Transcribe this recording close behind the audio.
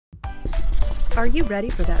Are you ready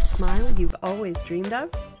for that smile you've always dreamed of?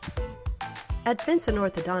 At Vinson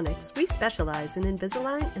Orthodontics, we specialize in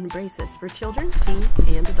Invisalign and braces for children, teens,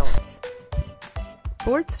 and adults.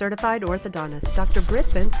 Board-certified orthodontist Dr. Britt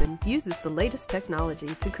Vinson uses the latest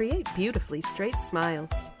technology to create beautifully straight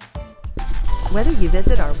smiles. Whether you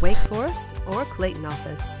visit our Wake Forest or Clayton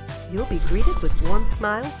office, you'll be greeted with warm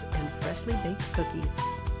smiles and freshly baked cookies.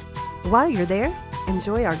 While you're there,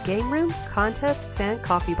 enjoy our game room, contests, and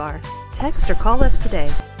coffee bar. Text or call us today.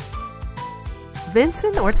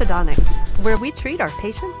 Vinson Orthodontics, where we treat our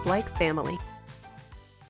patients like family.